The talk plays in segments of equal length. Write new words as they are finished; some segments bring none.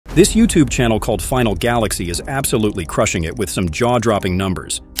This YouTube channel called Final Galaxy is absolutely crushing it with some jaw-dropping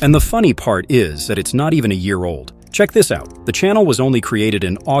numbers. And the funny part is that it's not even a year old. Check this out. The channel was only created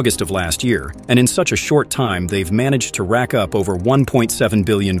in August of last year, and in such a short time, they've managed to rack up over 1.7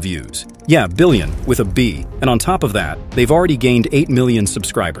 billion views. Yeah, billion, with a B. And on top of that, they've already gained 8 million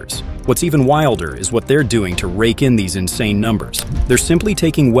subscribers. What's even wilder is what they're doing to rake in these insane numbers. They're simply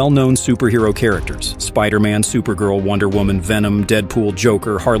taking well-known superhero characters, Spider-Man, Supergirl, Wonder Woman, Venom, Deadpool,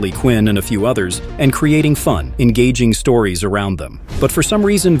 Joker, Harley Quinn, and a few others, and creating fun, engaging stories around them. But for some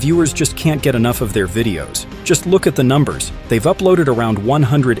reason, viewers just can't get enough of their videos. Just look at the numbers. They've uploaded around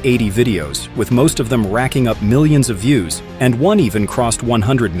 180 videos, with most of them racking up millions of views, and one even crossed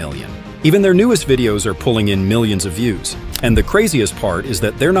 100 million. Even their newest videos are pulling in millions of views. And the craziest part is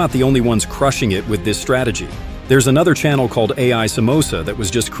that they're not the only ones crushing it with this strategy. There's another channel called AI Samosa that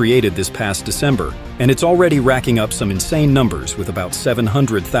was just created this past December, and it's already racking up some insane numbers with about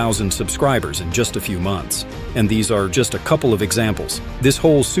 700,000 subscribers in just a few months. And these are just a couple of examples. This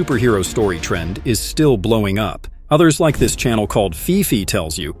whole superhero story trend is still blowing up. Others like this channel called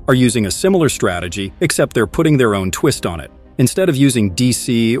FifyTellsYou are using a similar strategy, except they're putting their own twist on it. Instead of using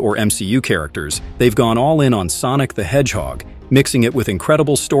DC or MCU characters, they've gone all in on Sonic the Hedgehog, mixing it with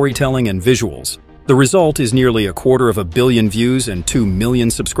incredible storytelling and visuals. The result is nearly 250 million views and 2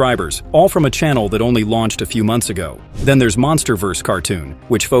 million subscribers, all from a channel that only launched a few months ago. Then there's Monsterverse Cartoon,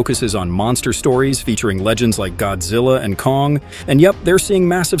 which focuses on monster stories featuring legends like Godzilla and Kong, and yep, they're seeing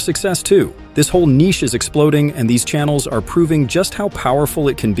massive success too. This whole niche is exploding, and these channels are proving just how powerful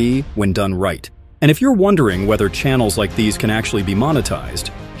it can be when done right. And if you're wondering whether channels like these can actually be monetized,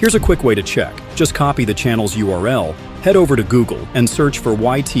 here's a quick way to check. Just copy the channel's URL, head over to Google, and search for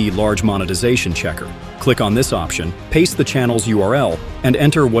YT Large Monetization Checker. Click on this option, paste the channel's URL, and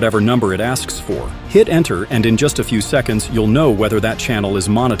enter whatever number it asks for. Hit enter, and in just a few seconds, you'll know whether that channel is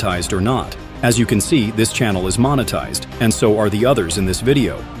monetized or not. As you can see, this channel is monetized, and so are the others in this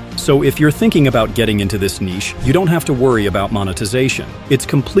video. So if you're thinking about getting into this niche, you don't have to worry about monetization. It's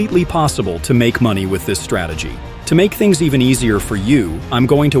completely possible to make money with this strategy. To make things even easier for you, I'm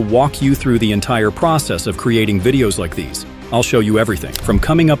going to walk you through the entire process of creating videos like these. I'll show you everything, from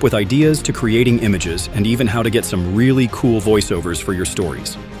coming up with ideas to creating images, and even how to get some really cool voiceovers for your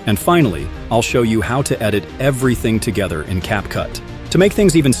stories. And finally, I'll show you how to edit everything together in CapCut. To make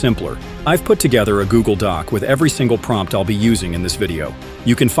things even simpler, I've put together a Google Doc with every single prompt I'll be using in this video.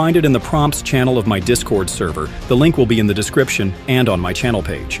 You can find it in the prompts channel of my Discord server. The link will be in the description and on my channel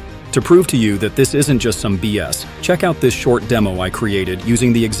page. To prove to you that this isn't just some BS, check out this short demo I created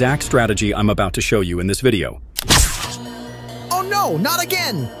using the exact strategy I'm about to show you in this video. Oh no, not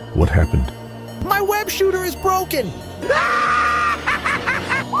again! What happened? My web shooter is broken!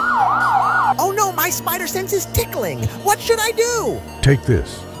 Oh no, my spider sense is tickling! What should I do? Take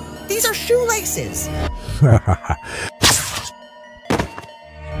this. These are shoelaces!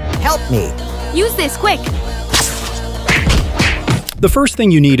 Help me! Use this, quick! The first thing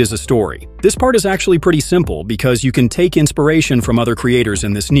you need is a story. This part is actually pretty simple because you can take inspiration from other creators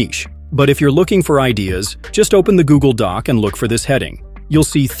in this niche. But if you're looking for ideas, just open the Google Doc and look for this heading. You'll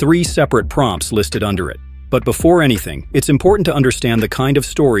see 3 separate prompts listed under it. But before anything, it's important to understand the kind of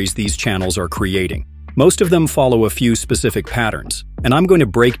stories these channels are creating. Most of them follow a few specific patterns, and I'm going to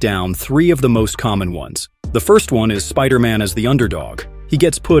break down 3 of the most common ones. The first one is Spider-Man as the underdog. He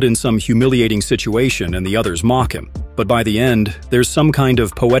gets put in some humiliating situation and the others mock him. But by the end, there's some kind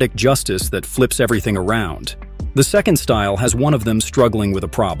of poetic justice that flips everything around. The second style has one of them struggling with a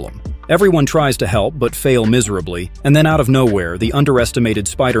problem. Everyone tries to help but fail miserably, and then out of nowhere, the underestimated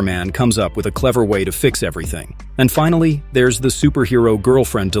Spider-Man comes up with a clever way to fix everything. And finally, there's the superhero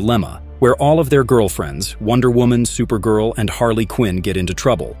girlfriend dilemma, where all of their girlfriends, Wonder Woman, Supergirl, and Harley Quinn, get into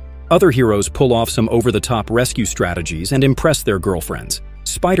trouble. Other heroes pull off some over-the-top rescue strategies and impress their girlfriends.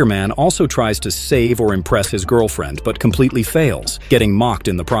 Spider-Man also tries to save or impress his girlfriend, but completely fails, getting mocked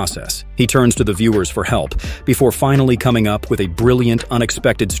in the process. He turns to the viewers for help, before finally coming up with a brilliant,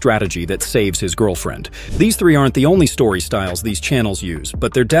 unexpected strategy that saves his girlfriend. These 3 aren't the only story styles these channels use,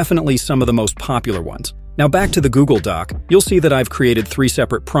 but they're definitely some of the most popular ones. Now back to the Google Doc, you'll see that I've created 3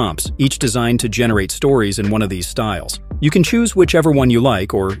 separate prompts, each designed to generate stories in one of these styles. You can choose whichever one you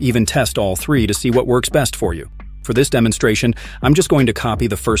like, or even test all 3 to see what works best for you. For this demonstration, I'm just going to copy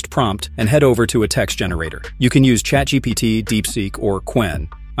the first prompt and head over to a text generator. You can use ChatGPT, DeepSeek, or Qwen.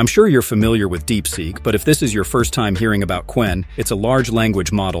 I'm sure you're familiar with DeepSeek, but if this is your first time hearing about Qwen, it's a large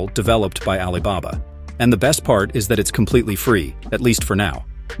language model developed by Alibaba. And the best part is that it's completely free, at least for now.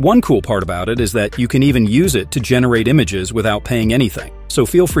 One cool part about it is that you can even use it to generate images without paying anything, so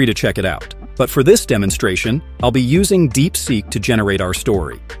feel free to check it out. But for this demonstration, I'll be using DeepSeek to generate our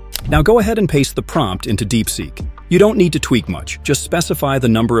story. Now go ahead and paste the prompt into DeepSeek. You don't need to tweak much, just specify the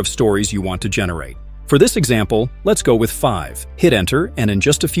number of stories you want to generate. For this example, let's go with 5. Hit enter, and in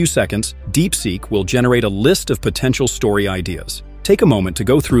just a few seconds, DeepSeek will generate a list of potential story ideas. Take a moment to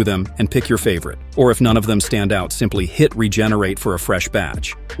go through them and pick your favorite, or if none of them stand out, simply hit regenerate for a fresh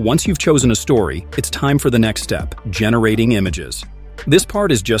batch. Once you've chosen a story, it's time for the next step, generating images. This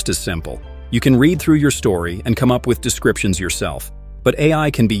part is just as simple. You can read through your story and come up with descriptions yourself, but AI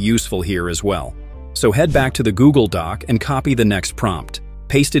can be useful here as well. So head back to the Google Doc and copy the next prompt.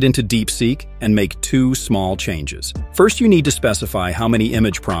 Paste it into DeepSeek and make 2 small changes. First, you need to specify how many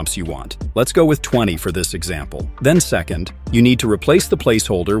image prompts you want. Let's go with 20 for this example. Then second, you need to replace the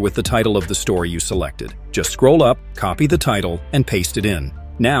placeholder with the title of the story you selected. Just scroll up, copy the title, and paste it in.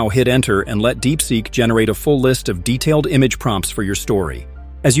 Now hit enter and let DeepSeek generate a full list of detailed image prompts for your story.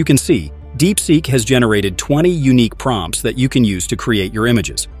 As you can see, DeepSeek has generated 20 unique prompts that you can use to create your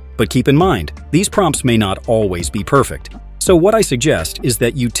images. But keep in mind, these prompts may not always be perfect. So what I suggest is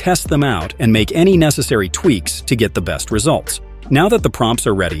that you test them out and make any necessary tweaks to get the best results. Now that the prompts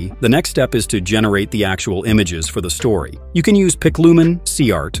are ready, the next step is to generate the actual images for the story. You can use Piclumen,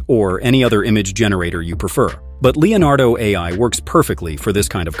 CArt, or any other image generator you prefer. But Leonardo AI works perfectly for this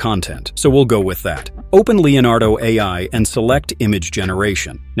kind of content, so we'll go with that. Open Leonardo AI and select Image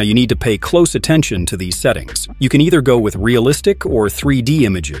Generation. Now you need to pay close attention to these settings. You can either go with realistic or 3D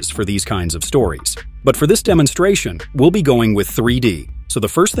images for these kinds of stories. But for this demonstration, we'll be going with 3D. So the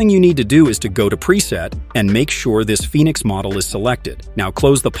first thing you need to do is to go to Preset and make sure this Phoenix model is selected. Now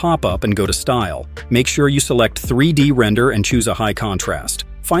close the pop-up and go to Style. Make sure you select 3D Render and choose a high contrast.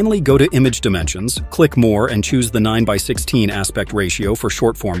 Finally, go to Image Dimensions, click More and choose the 9:16 aspect ratio for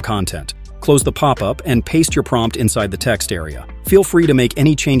short-form content. Close the pop-up and paste your prompt inside the text area. Feel free to make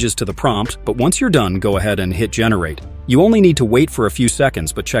any changes to the prompt, but once you're done, go ahead and hit Generate. You only need to wait for a few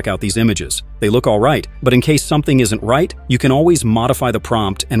seconds, but check out these images. They look alright, but in case something isn't right, you can always modify the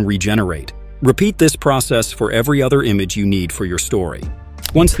prompt and regenerate. Repeat this process for every other image you need for your story.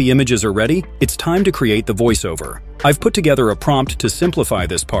 Once the images are ready, it's time to create the voiceover. I've put together a prompt to simplify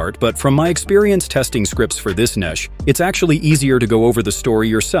this part, but from my experience testing scripts for this niche, it's actually easier to go over the story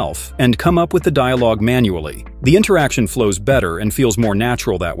yourself and come up with the dialogue manually. The interaction flows better and feels more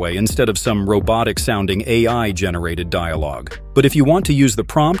natural that way instead of some robotic-sounding AI-generated dialogue. But if you want to use the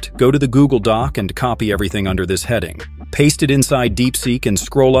prompt, go to the Google Doc and copy everything under this heading. Paste it inside DeepSeek and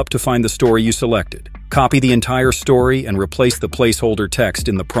scroll up to find the story you selected. Copy the entire story and replace the placeholder text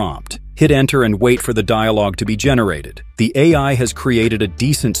in the prompt. Hit enter and wait for the dialogue to be generated. The AI has created a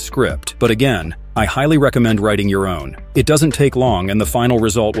decent script, but again, I highly recommend writing your own. It doesn't take long and the final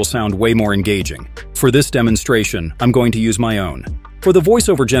result will sound way more engaging. For this demonstration, I'm going to use my own. For the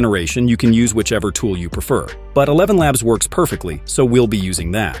voiceover generation, you can use whichever tool you prefer, but 11 Labs works perfectly, so we'll be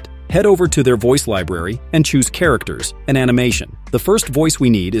using that. Head over to their voice library and choose Characters and Animation. The first voice we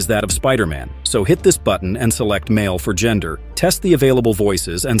need is that of Spider-Man, so hit this button and select Male for gender. Test the available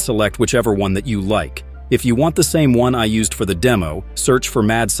voices and select whichever one that you like. If you want the same one I used for the demo, search for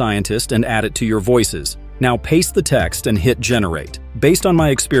Mad Scientist and add it to your voices. Now paste the text and hit Generate. Based on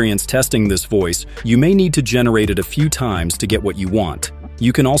my experience testing this voice, you may need to generate it a few times to get what you want.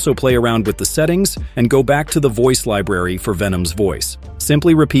 You can also play around with the settings and go back to the voice library for Venom's voice.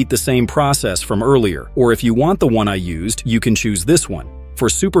 Simply repeat the same process from earlier, or if you want the one I used, you can choose this one. For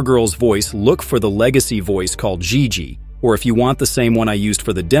Supergirl's voice, look for the legacy voice called Gigi, or if you want the same one I used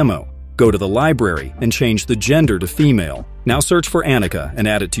for the demo, go to the library and change the gender to female. Now search for Annika and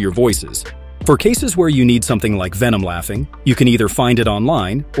add it to your voices. For cases where you need something like Venom laughing, you can either find it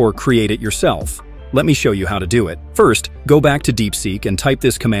online or create it yourself. Let me show you how to do it. First, go back to DeepSeek and type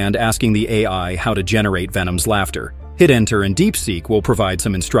this command asking the AI how to generate Venom's laughter. Hit enter and DeepSeek will provide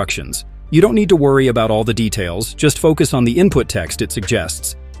some instructions. You don't need to worry about all the details, just focus on the input text it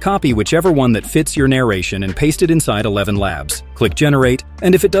suggests. Copy whichever one that fits your narration and paste it inside 11 Labs. Click Generate,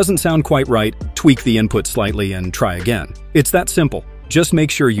 and if it doesn't sound quite right, tweak the input slightly and try again. It's that simple. Just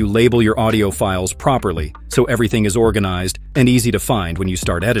make sure you label your audio files properly so everything is organized and easy to find when you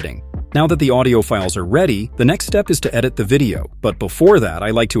start editing. Now that the audio files are ready, the next step is to edit the video, but before that I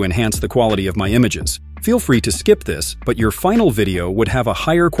like to enhance the quality of my images. Feel free to skip this, but your final video would have a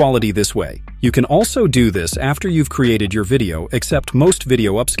higher quality this way. You can also do this after you've created your video, except most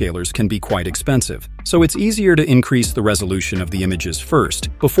video upscalers can be quite expensive, so it's easier to increase the resolution of the images first,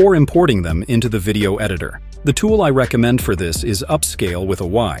 before importing them into the video editor. The tool I recommend for this is Upscale with a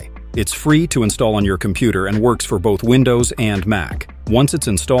Y. It's free to install on your computer and works for both Windows and Mac. Once it's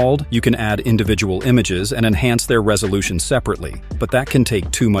installed, you can add individual images and enhance their resolution separately, but that can take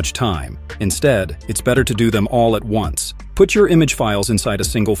too much time. Instead, it's better to do them all at once. Put your image files inside a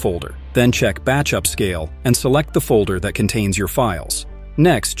single folder, then check Batch Upscale and select the folder that contains your files.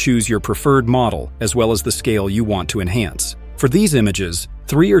 Next, choose your preferred model as well as the scale you want to enhance. For these images,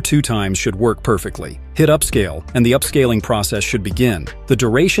 3 or 2 times should work perfectly. Hit Upscale, and the upscaling process should begin. The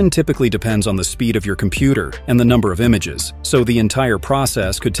duration typically depends on the speed of your computer and the number of images, so the entire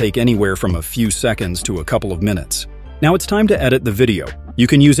process could take anywhere from a few seconds to a couple of minutes. Now it's time to edit the video. You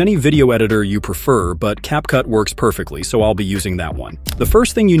can use any video editor you prefer, but CapCut works perfectly, so I'll be using that one. The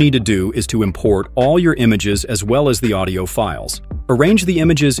first thing you need to do is to import all your images as well as the audio files. Arrange the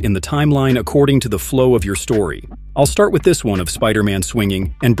images in the timeline according to the flow of your story. I'll start with this one of Spider-Man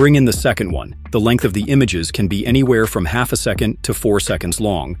swinging and bring in the second one. The length of the images can be anywhere from half a second to 4 seconds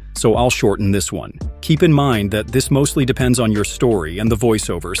long, so I'll shorten this one. Keep in mind that this mostly depends on your story and the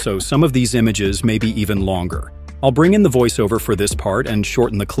voiceover, so some of these images may be even longer. I'll bring in the voiceover for this part and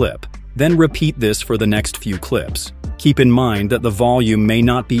shorten the clip. Then repeat this for the next few clips. Keep in mind that the volume may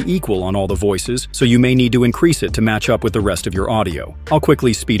not be equal on all the voices, so you may need to increase it to match up with the rest of your audio. I'll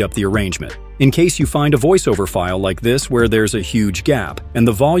quickly speed up the arrangement. In case you find a voiceover file like this where there's a huge gap, and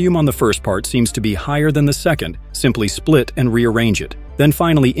the volume on the first part seems to be higher than the second, simply split and rearrange it. Then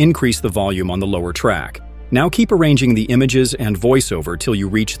finally increase the volume on the lower track. Now keep arranging the images and voiceover till you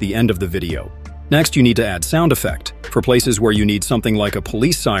reach the end of the video. Next, you need to add sound effect. For places where you need something like a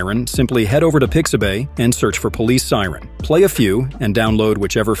police siren, simply head over to Pixabay and search for police siren. Play a few and download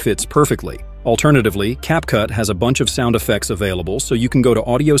whichever fits perfectly. Alternatively, CapCut has a bunch of sound effects available, so you can go to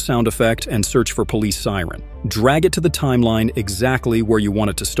Audio Sound Effect and search for police siren. Drag it to the timeline exactly where you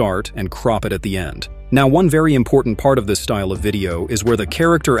want it to start and crop it at the end. Now, one very important part of this style of video is where the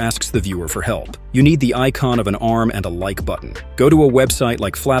character asks the viewer for help. You need the icon of an arm and a like button. Go to a website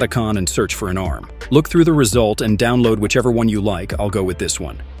like Flaticon and search for an arm. Look through the result and download whichever one you like. I'll go with this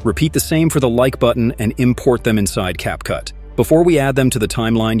one. Repeat the same for the like button and import them inside CapCut. Before we add them to the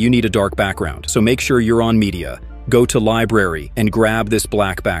timeline, you need a dark background, so make sure you're on Media. Go to Library and grab this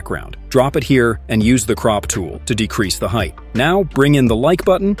black background. Drop it here and use the crop tool to decrease the height. Now bring in the like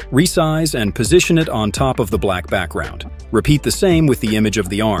button, resize, and position it on top of the black background. Repeat the same with the image of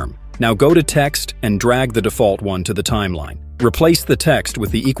the arm. Now go to Text and drag the default one to the timeline. Replace the text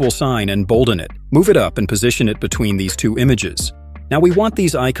with the equal sign and bolden it. Move it up and position it between these two images. Now we want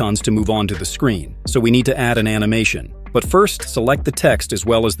these icons to move onto the screen, so we need to add an animation. But first, select the text as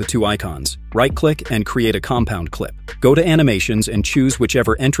well as the two icons. Right-click and create a compound clip. Go to Animations and choose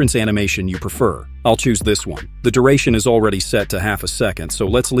whichever entrance animation you prefer. I'll choose this one. The duration is already set to half a second, so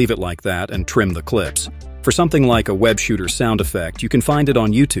let's leave it like that and trim the clips. For something like a web shooter sound effect, you can find it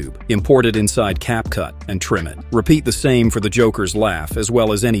on YouTube. Import it inside CapCut and trim it. Repeat the same for the Joker's laugh, as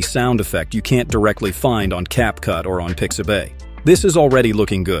well as any sound effect you can't directly find on CapCut or on Pixabay. This is already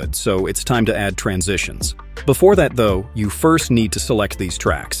looking good, so it's time to add transitions. Before that though, you first need to select these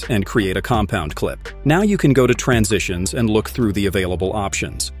tracks and create a compound clip. Now you can go to Transitions and look through the available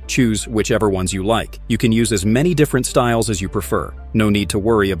options. Choose whichever ones you like. You can use as many different styles as you prefer. No need to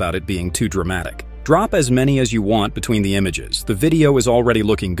worry about it being too dramatic. Drop as many as you want between the images. The video is already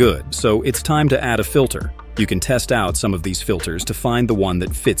looking good, so it's time to add a filter. You can test out some of these filters to find the one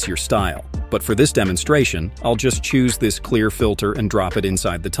that fits your style. But for this demonstration, I'll just choose this clear filter and drop it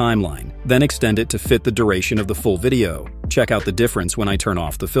inside the timeline. Then extend it to fit the duration of the full video. Check out the difference when I turn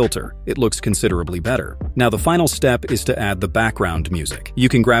off the filter. It looks considerably better. Now the final step is to add the background music. You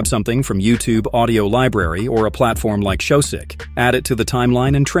can grab something from YouTube Audio Library or a platform like Showsick. Add it to the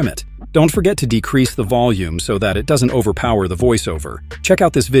timeline and trim it. Don't forget to decrease the volume so that it doesn't overpower the voiceover. Check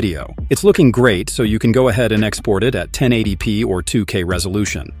out this video. It's looking great, so you can go ahead and export it at 1080p or 2K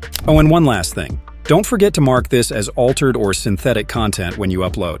resolution. Oh, and one last thing. Don't forget to mark this as altered or synthetic content when you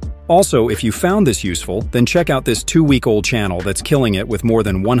upload. Also, if you found this useful, then check out this 2-week-old channel that's killing it with more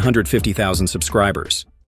than 150,000 subscribers.